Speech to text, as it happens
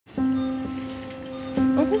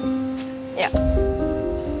Yeah.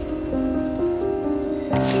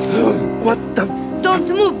 What the? Don't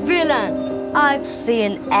move, villain. I've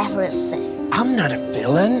seen everything. I'm not a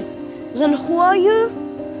villain. Then who are you?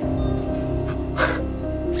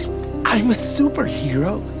 I'm a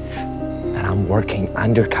superhero. And I'm working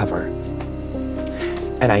undercover.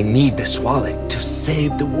 And I need this wallet to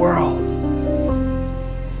save the world.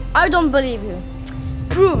 I don't believe you.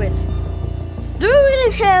 Prove it. Do you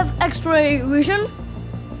really have X-ray vision?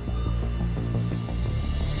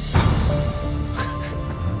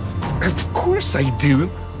 Of course I do.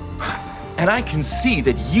 And I can see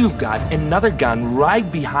that you've got another gun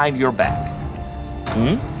right behind your back.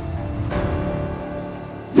 Hmm?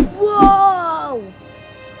 Whoa!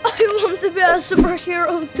 I want to be a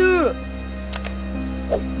superhero too.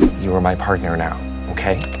 You are my partner now,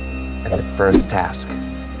 okay? And the first task,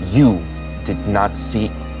 you did not see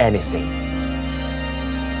anything.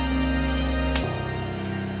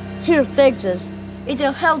 Here, take this.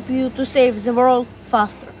 It'll help you to save the world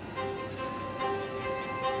faster.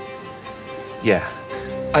 Yeah,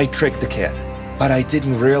 I tricked the kid, but I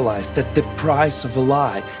didn't realize that the price of a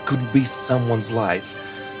lie could be someone's life.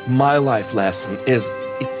 My life lesson is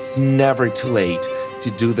it's never too late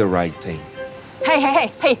to do the right thing.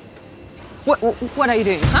 Hey! What are you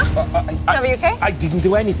doing, huh? Are you okay? I didn't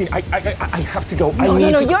do anything. I have to go. No,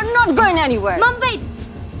 you're not going anywhere. Mom, wait!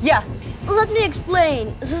 Yeah. Let me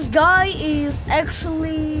explain. This guy is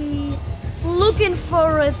actually looking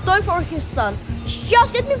for a toy for his son.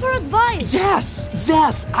 Just get me for advice. Yes,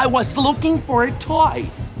 I was looking for a toy.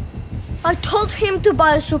 I told him to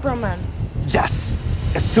buy a Superman. Yes,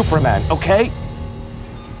 a Superman, okay?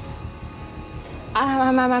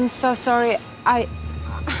 I'm so sorry.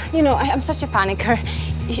 I'm such a panicker.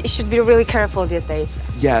 You should be really careful these days.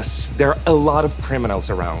 Yes, there are a lot of criminals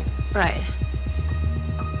around. Right.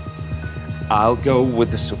 I'll go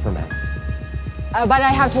with the Superman. But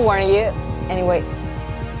I have to warn you. Anyway,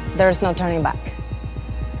 there's no turning back.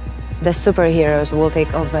 The superheroes will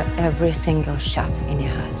take over every single shelf in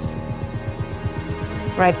your house.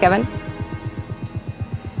 Right, Kevin?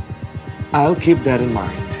 I'll keep that in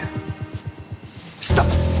mind. Stop!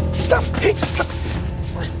 Hey, stop!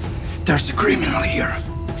 There's a criminal here.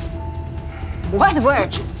 What? Where?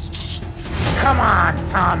 Come on,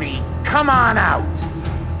 Tommy. Come on out.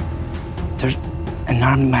 There's an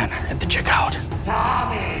armed man at the checkout.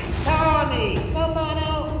 Tommy, come on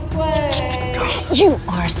out and play. You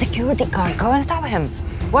are a security guard. Go and stop him.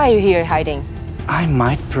 Why are you here hiding? I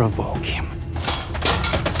might provoke him.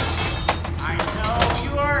 I know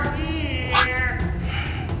you are here.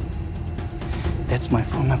 That's my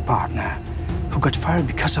former partner, who got fired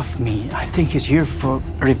because of me. I think he's here for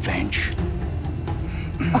revenge.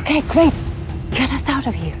 Okay, great. Get us out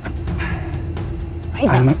of here.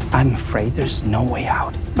 I'm afraid there's no way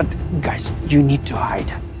out. But guys, you need to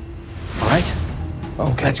hide. All right?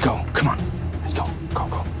 Okay. Let's go. Come on. Let's go.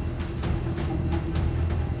 Go.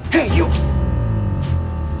 Hey, you!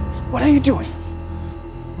 What are you doing?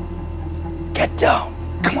 Get down.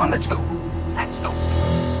 Come on, let's go. Let's go.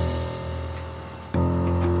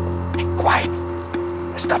 Hey, quiet.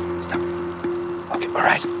 Stop. Okay, all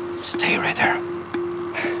right. Stay right there.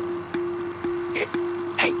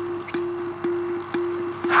 Hey.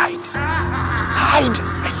 Hide,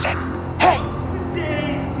 I said. Hey!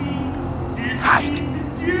 Daisy, didn't Hide.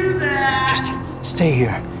 mean to do that. Just stay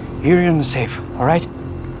here. Here in the safe, all right?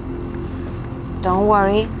 Don't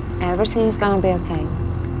worry. Everything is gonna be okay.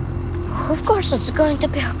 Of course it's going to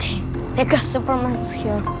be okay. Because Superman's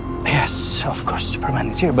here. Yes, of course, Superman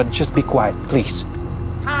is here, but just be quiet, please.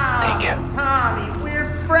 Thank you. Tommy, we're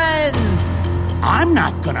friends. I'm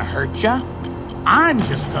not gonna hurt you. I'm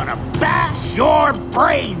just gonna bash your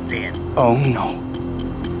brains in. Oh, no.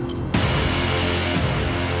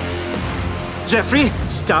 Jeffrey,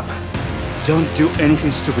 stop. Don't do anything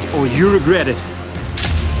stupid or you regret it.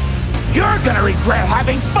 You're gonna regret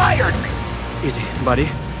having fired me. Easy, buddy.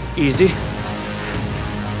 Easy.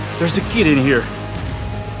 There's a kid in here.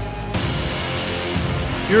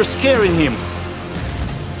 You're scaring him.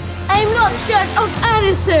 I'm not scared of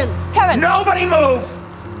anything. Kevin! Nobody move.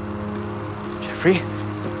 Jeffrey?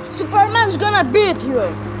 Superman's gonna beat you,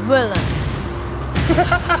 villain.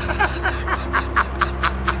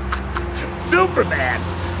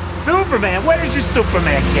 Superman, where's your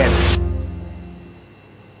Superman kid?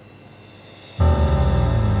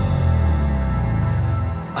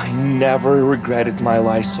 I never regretted my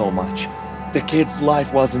life so much. The kid's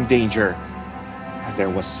life was in danger, and there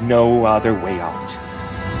was no other way out.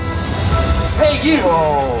 Hey, you!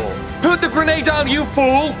 Whoa. Put the grenade down, you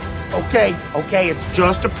fool! Okay, it's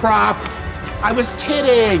just a prop. I was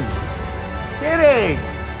kidding.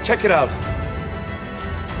 check it out.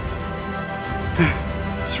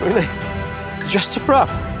 It's just a prop.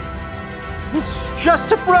 It's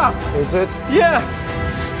just a prop. Is it? Yeah.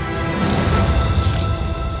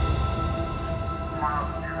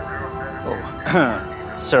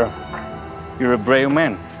 Oh, sir, you're a brave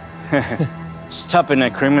man. Stopping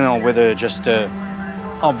a criminal with just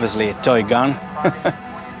obviously a toy gun.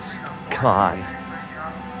 Come on.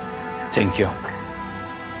 Thank you.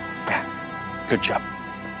 Yeah, good job.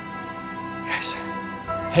 Guys.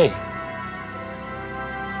 Hey,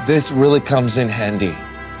 this really comes in handy.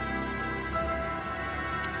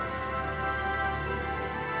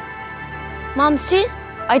 Mom, see?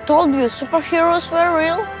 I told you superheroes were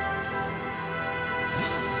real.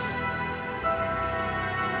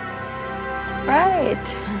 Right.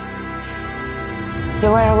 You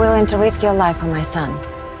were willing to risk your life for my son.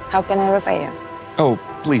 How can I repay you? Oh,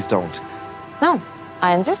 please don't. No,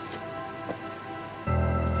 I insist.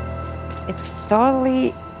 It's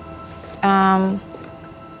totally,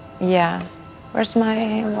 yeah. Where's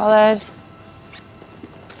my wallet?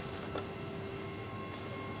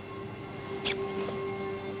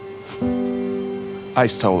 I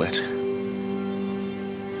stole it.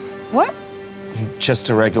 What? Just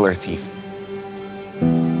a regular thief.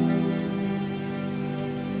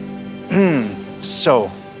 So,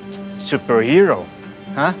 superhero,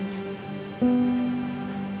 huh?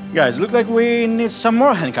 Guys, look like we need some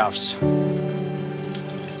more handcuffs.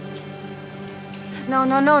 No.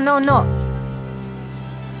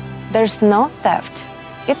 There's no theft.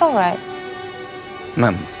 It's all right.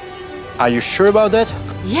 Ma'am, are you sure about that?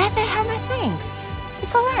 Yes, I have my things.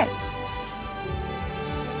 It's all right.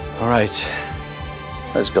 All right,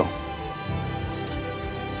 let's go.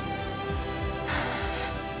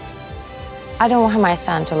 I don't want my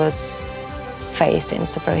son to lose faith in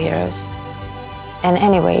superheroes. And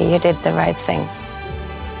anyway, you did the right thing.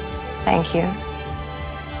 Thank you.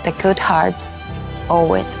 The good heart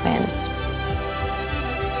always wins.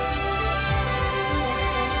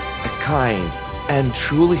 A kind and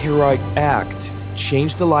truly heroic act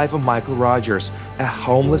changed the life of Michael Rogers, a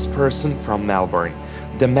homeless person from Melbourne.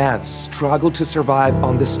 The man struggled to survive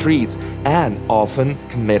on the streets and often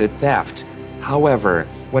committed theft. However,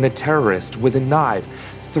 when a terrorist with a knife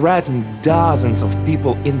threatened dozens of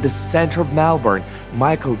people in the center of Melbourne,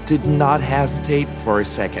 Michael did not hesitate for a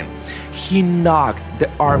second. He knocked the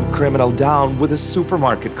armed criminal down with a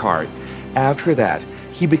supermarket cart. After that,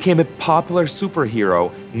 he became a popular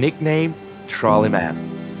superhero, nicknamed Trolley Man.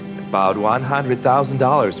 About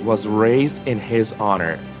 $100,000 was raised in his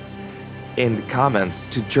honor. In the comments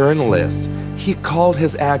to journalists, he called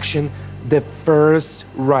his action the first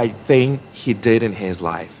right thing he did in his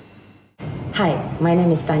life. Hi, my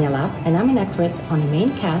name is Tanya Love, and I'm an actress on the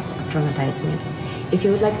main cast of DramatizeMe. If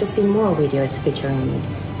you would like to see more videos featuring me,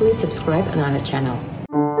 please subscribe on our channel.